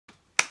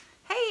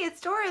it's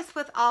Doris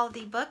with all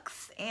the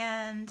books,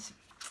 and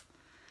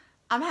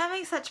I'm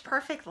having such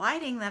perfect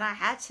lighting that I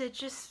had to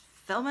just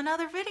film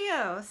another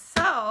video.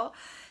 So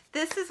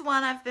this is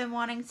one I've been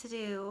wanting to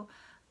do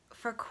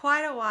for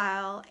quite a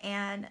while,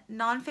 and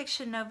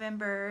Nonfiction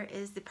November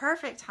is the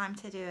perfect time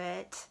to do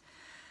it.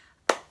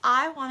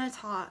 I want to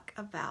talk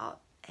about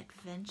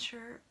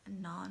adventure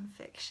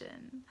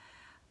nonfiction.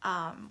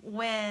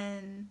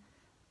 When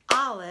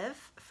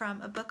Olive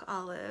from A Book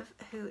Olive,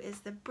 who is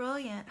the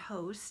brilliant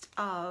host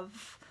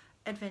of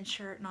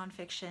Adventure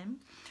Nonfiction,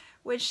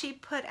 when she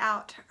put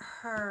out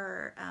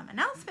her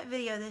announcement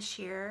video this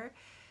year,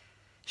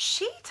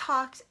 she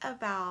talked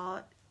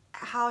about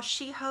how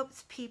she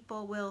hopes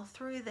people will,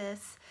 through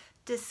this,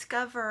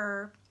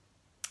 discover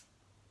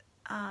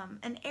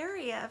an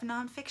area of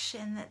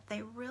nonfiction that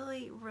they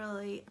really,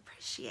 really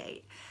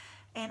appreciate.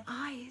 And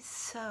I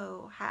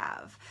so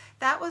have.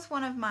 That was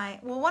one of my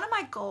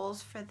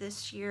goals for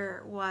this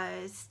year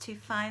was to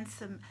find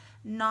some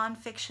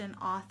nonfiction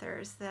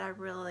authors that I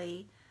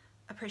really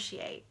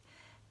appreciate.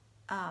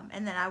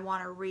 And then I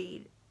want to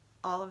read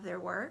all of their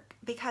work,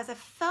 because I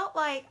felt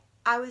like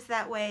I was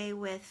that way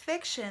with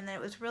fiction, that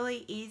it was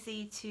really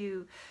easy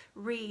to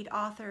read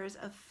authors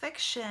of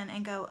fiction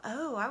and go,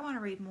 oh, I want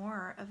to read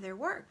more of their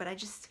work. But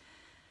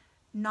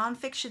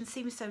nonfiction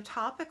seems so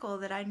topical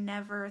that I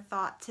never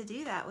thought to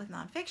do that with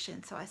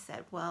nonfiction. So I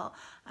said, well,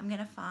 I'm going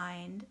to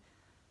find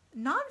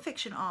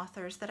nonfiction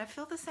authors that I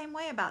feel the same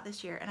way about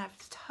this year. And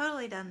I've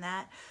totally done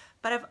that.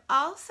 But I've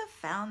also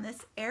found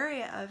this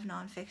area of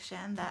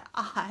nonfiction that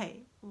I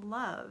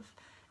love,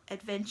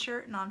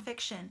 adventure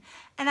nonfiction.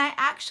 And I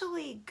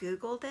actually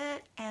Googled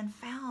it and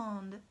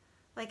found,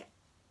 like,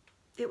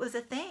 it was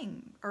a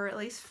thing, or at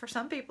least for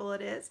some people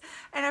it is.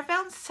 And I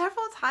found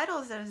several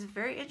titles that I was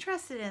very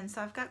interested in,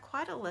 so I've got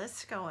quite a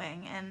list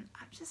going, and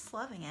I'm just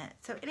loving it.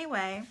 So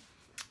anyway,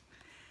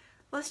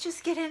 let's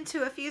just get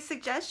into a few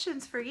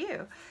suggestions for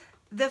you.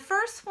 The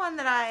first one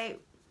that I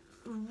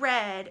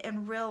read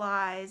and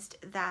realized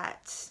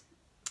that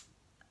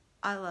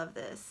I love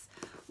this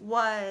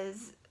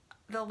was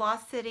The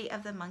Lost City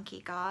of the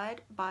Monkey God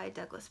by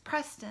Douglas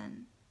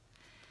Preston.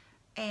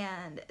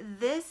 And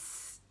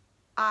this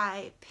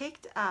I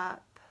picked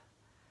up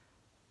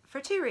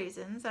for two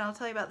reasons, and I'll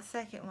tell you about the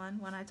second one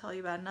when I tell you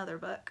about another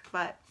book.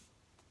 But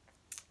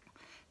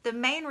the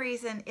main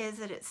reason is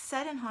that it's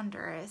set in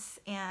Honduras,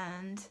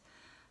 and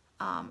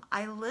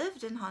I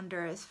lived in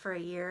Honduras for a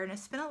year, and I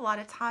spent a lot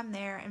of time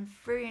there and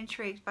very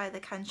intrigued by the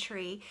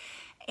country.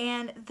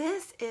 And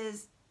this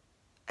is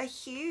a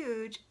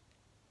huge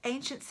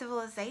ancient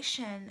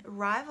civilization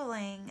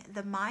rivaling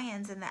the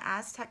Mayans and the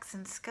Aztecs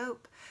in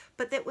scope,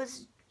 but that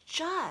was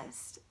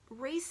just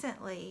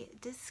recently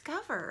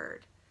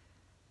discovered,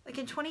 like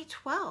in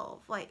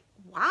 2012. Like,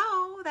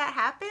 wow, that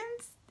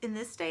happens in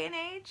this day and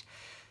age.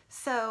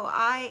 So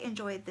I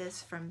enjoyed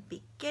this from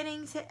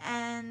beginning to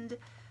end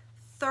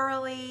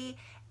thoroughly.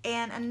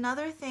 And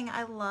another thing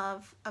I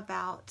love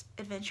about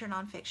adventure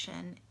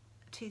nonfiction,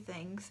 two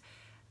things: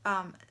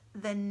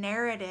 the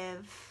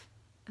narrative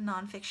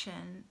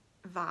nonfiction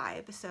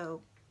vibe.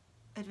 So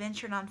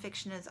adventure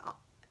nonfiction is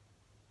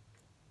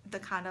the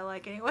kind I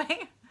like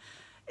anyway.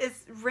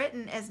 It's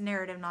written as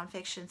narrative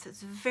nonfiction, so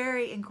it's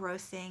very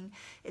engrossing.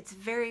 It's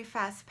very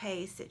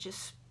fast-paced. It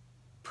just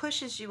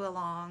pushes you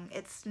along.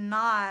 It's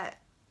not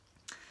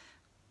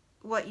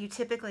what you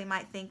typically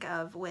might think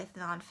of with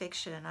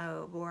nonfiction.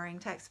 Oh, boring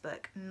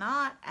textbook.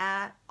 Not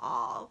at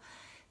all.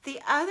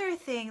 The other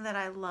thing that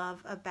I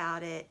love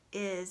about it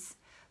is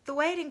the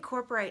way it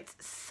incorporates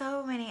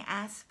so many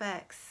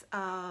aspects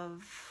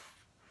of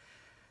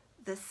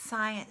the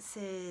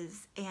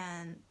sciences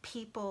and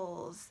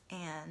peoples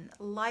and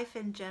life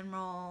in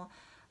general.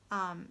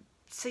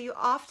 So you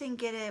often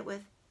get it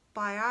with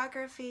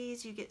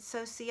biographies, you get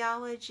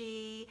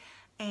sociology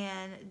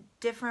and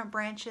different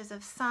branches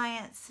of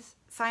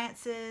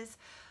sciences,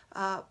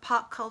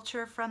 pop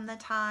culture from the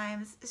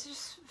times. It's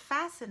just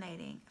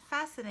fascinating.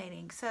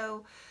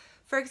 So,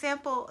 for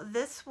example,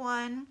 this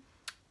one,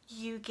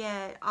 you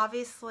get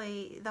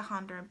obviously the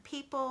Honduran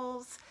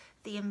peoples,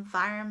 the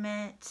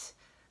environment,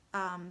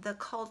 the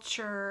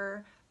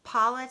culture,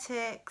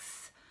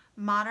 politics,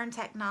 modern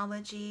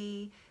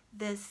technology,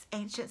 this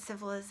ancient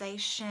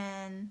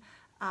civilization,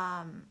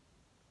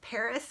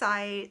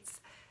 parasites,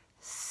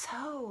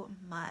 so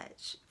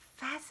much.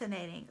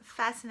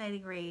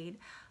 Fascinating read.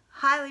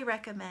 Highly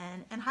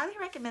recommend, and highly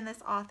recommend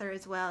this author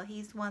as well.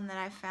 He's one that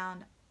I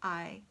found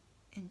I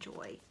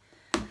enjoy.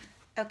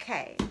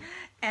 Okay,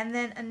 and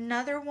then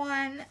another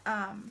one,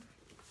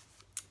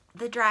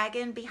 The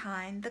Dragon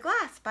Behind the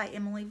Glass by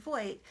Emily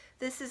Voigt.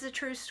 This is a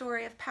true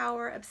story of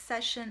power,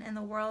 obsession, and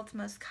the world's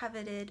most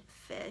coveted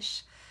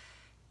fish.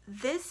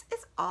 This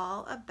is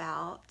all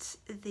about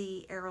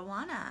the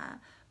arowana,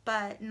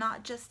 but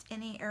not just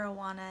any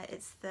arowana.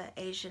 It's the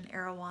Asian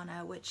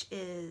arowana, which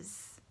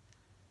is,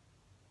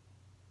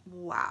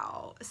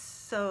 wow,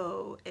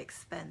 so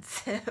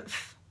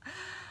expensive.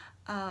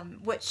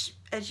 Which,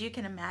 as you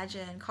can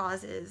imagine,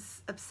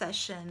 causes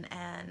obsession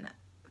and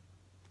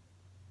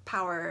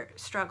power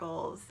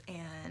struggles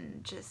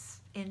and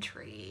just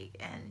intrigue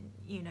and,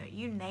 you know,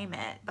 you name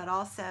it, but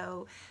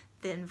also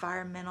the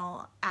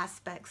environmental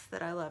aspects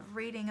that I love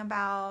reading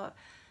about,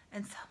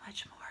 and so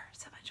much more,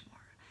 so much more.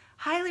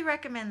 Highly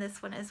recommend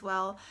this one as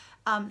well.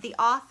 The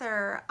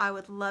author, I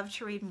would love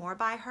to read more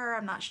by her.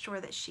 I'm not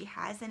sure that she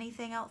has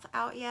anything else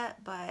out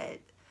yet, but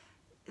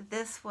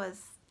this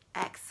was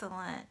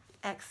excellent,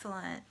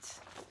 excellent.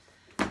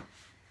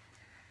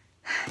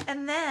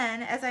 And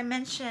then, as I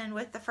mentioned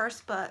with the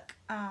first book,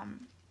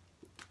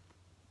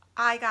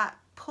 I got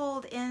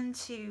pulled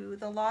into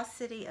The Lost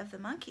City of the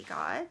Monkey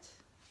God.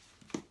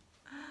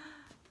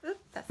 Oop,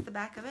 that's the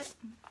back of it.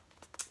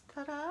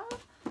 Ta-da!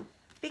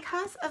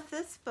 Because of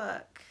this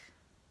book,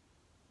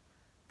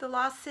 The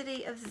Lost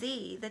City of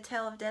Z, The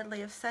Tale of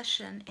Deadly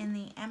Obsession in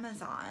the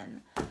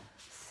Amazon.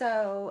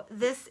 So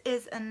this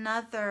is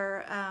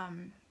another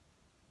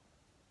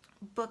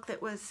book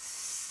that was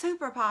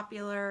super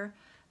popular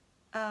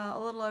a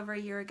little over a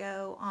year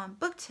ago on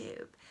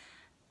BookTube.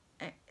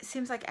 It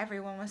seems like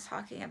everyone was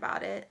talking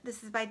about it.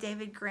 This is by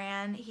David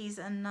Grann. He's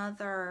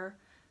another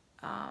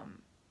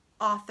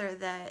author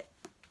that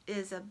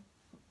is a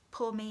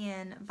pull me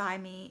in, buy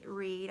me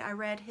read. I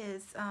read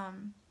his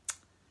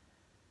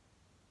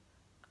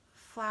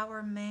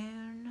Flower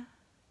Moon.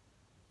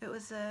 It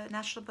was a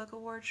National Book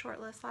Award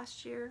shortlist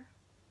last year.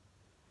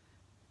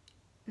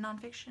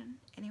 Nonfiction,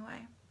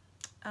 anyway.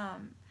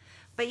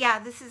 But yeah,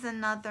 this is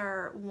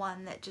another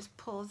one that just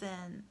pulls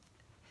in.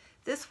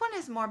 This one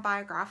is more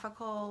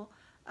biographical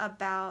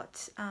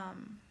about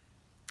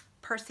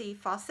Percy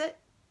Fawcett,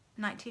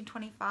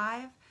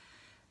 1925,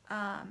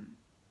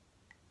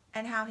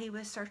 and how he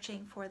was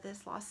searching for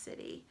this lost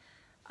city.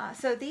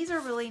 So these are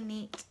really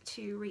neat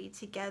to read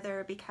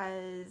together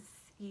because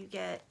you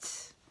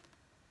get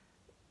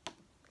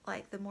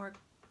like the more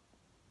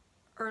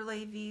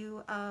early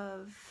view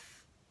of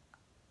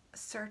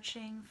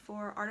searching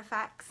for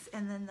artifacts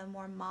and then the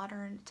more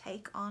modern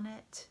take on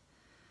it.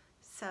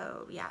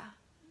 So yeah,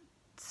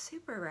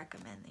 super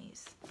recommend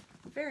these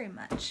very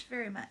much,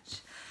 very much.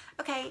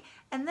 Okay,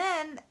 and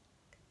then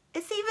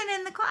it's even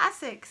in the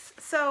classics.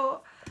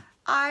 So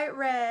I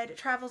read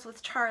Travels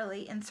with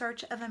Charlie in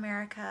Search of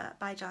America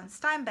by John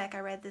Steinbeck. I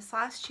read this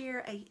last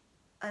year.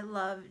 I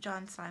love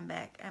John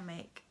Steinbeck. I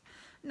make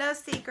no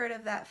secret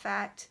of that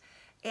fact.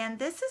 And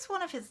this is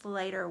one of his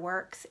later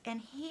works,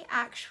 and he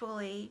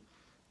actually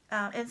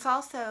it's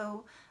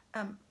also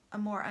a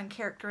more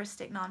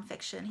uncharacteristic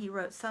nonfiction. He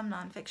wrote some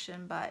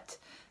nonfiction, but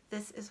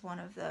this is one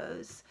of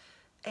those.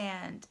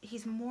 And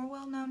he's more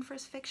well known for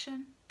his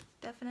fiction,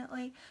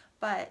 definitely.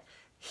 But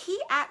he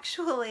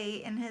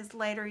actually, in his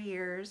later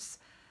years,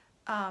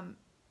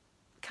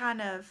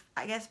 kind of,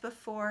 I guess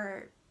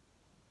before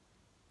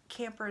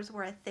campers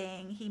were a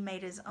thing, he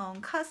made his own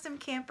custom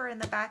camper in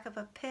the back of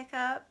a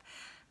pickup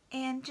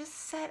and just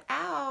set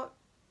out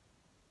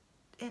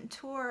in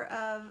tour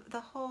of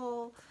the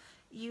whole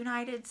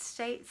United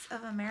States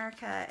of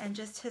America and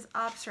just his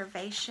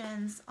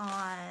observations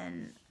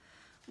on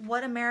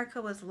what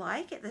America was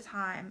like at the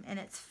time. And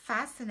it's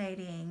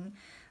fascinating.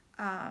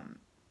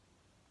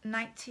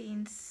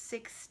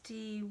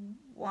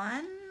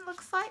 1961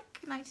 looks like,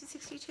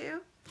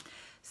 1962.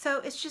 So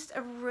it's just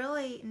a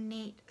really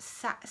neat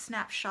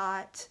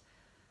snapshot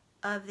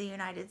of the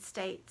United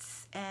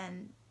States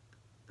and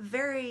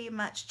very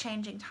much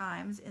changing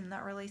times in the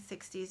early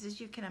 60s,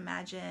 as you can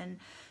imagine.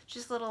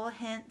 Just little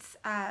hints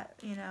at,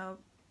 you know,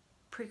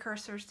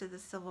 precursors to the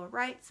civil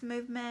rights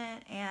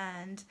movement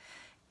and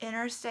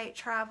interstate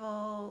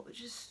travel.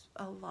 Just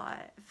a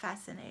lot.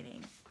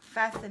 Fascinating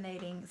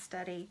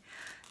study.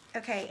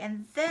 Okay,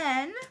 and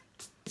then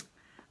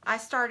I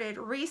started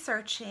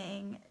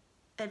researching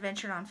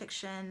adventure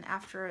nonfiction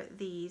after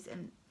these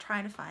and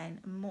trying to find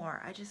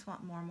more. I just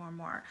want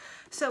more.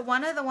 So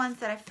one of the ones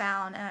that I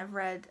found and I've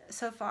read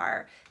so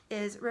far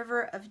is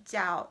River of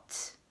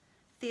Doubt,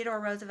 Theodore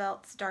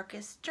Roosevelt's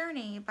Darkest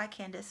Journey by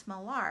Candice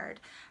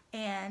Millard.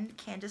 And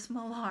Candice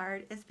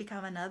Millard has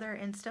become another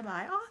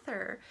Insta-Buy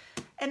author.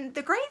 And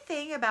the great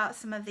thing about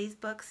some of these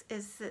books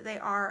is that they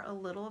are a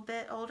little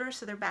bit older,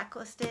 so they're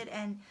backlisted,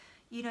 and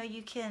you know,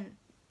 you can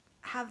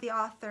have the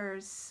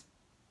author's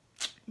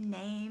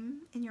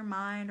name in your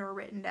mind or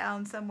written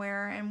down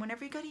somewhere, and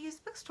whenever you go to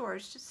used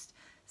bookstores, just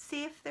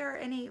see if there are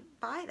any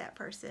by that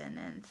person.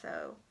 And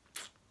so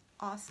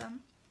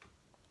awesome.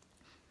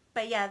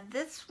 But yeah,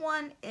 this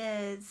one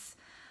is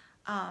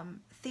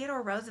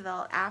Theodore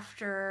Roosevelt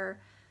after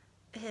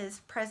his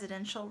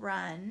presidential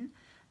run,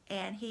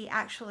 and he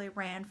actually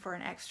ran for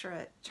an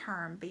extra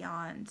term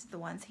beyond the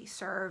ones he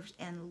served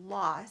and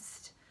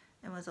lost,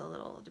 and was a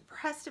little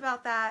depressed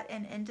about that,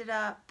 and ended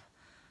up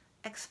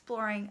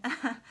exploring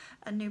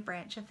a new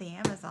branch of the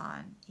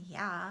Amazon,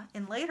 yeah,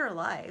 in later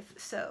life.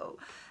 So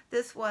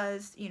this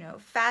was, you know,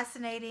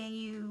 fascinating.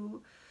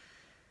 You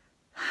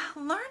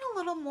learn a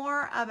little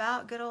more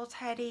about good old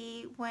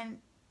Teddy when,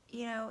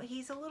 you know,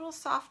 he's a little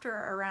softer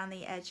around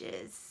the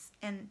edges,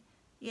 and,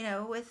 you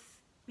know, with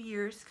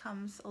years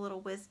comes a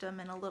little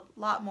wisdom and a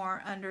lot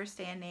more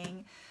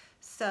understanding.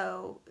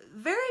 So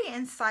very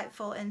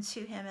insightful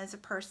into him as a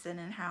person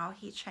and how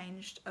he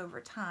changed over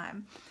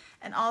time.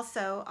 And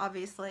also,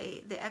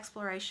 obviously, the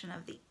exploration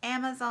of the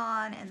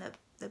Amazon and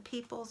the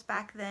peoples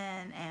back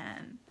then,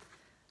 and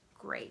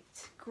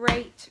great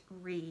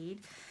read.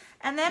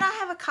 And then I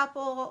have a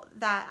couple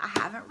that I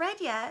haven't read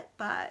yet,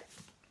 but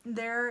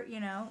they're, you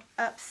know,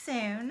 up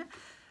soon.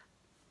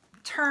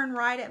 Turn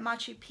Right at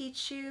Machu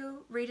Picchu,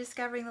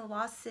 Rediscovering the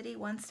Lost City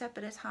One Step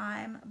at a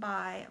Time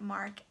by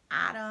Mark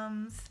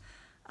Adams.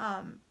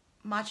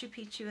 Machu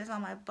Picchu is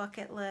on my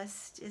bucket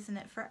list, isn't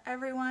it, for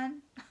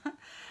everyone?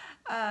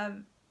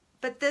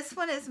 But this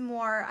one is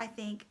more, I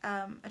think,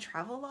 a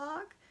travel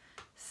log.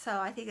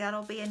 So I think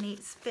that'll be a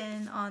neat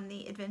spin on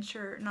the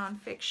adventure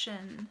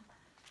nonfiction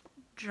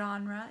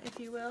genre, if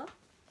you will.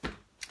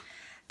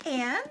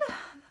 And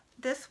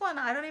this one,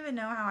 I don't even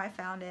know how I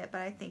found it,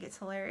 but I think it's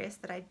hilarious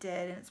that I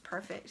did, and it's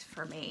perfect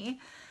for me.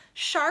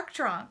 Shark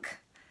Drunk,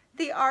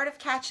 The Art of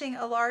Catching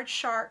a Large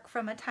Shark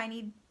from a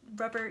Tiny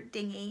Rubber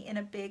Dinghy in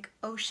a Big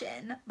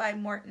Ocean by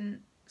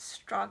Morten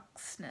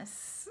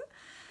Stroksnes.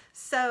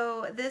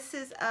 So this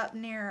is up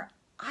near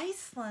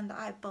Iceland,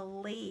 I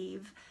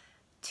believe.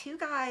 2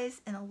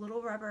 guys in a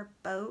little rubber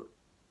boat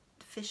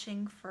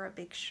fishing for a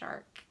big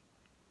shark.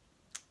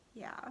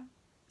 Yeah,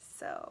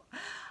 so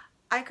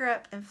I grew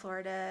up in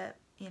Florida.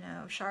 You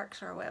know,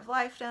 sharks are a way of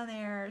life down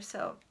there,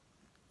 so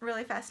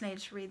really fascinated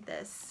to read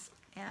this.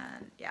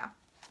 And yeah,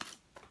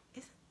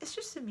 it's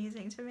just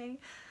amusing to me.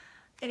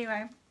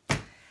 Anyway,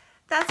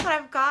 that's what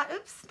I've got.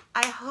 Oops.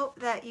 I hope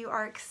that you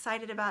are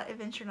excited about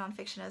adventure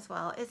nonfiction as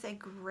well. It's a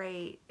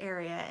great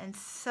area and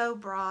so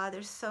broad.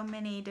 There's so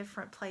many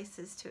different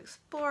places to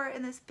explore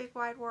in this big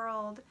wide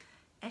world.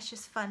 It's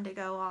just fun to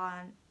go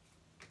on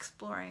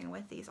exploring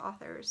with these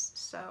authors,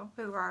 so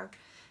who are,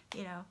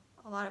 you know,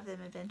 a lot of them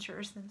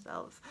adventurers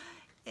themselves.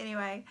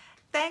 Anyway,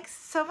 thanks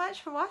so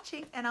much for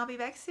watching, and I'll be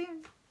back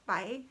soon.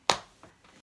 Bye.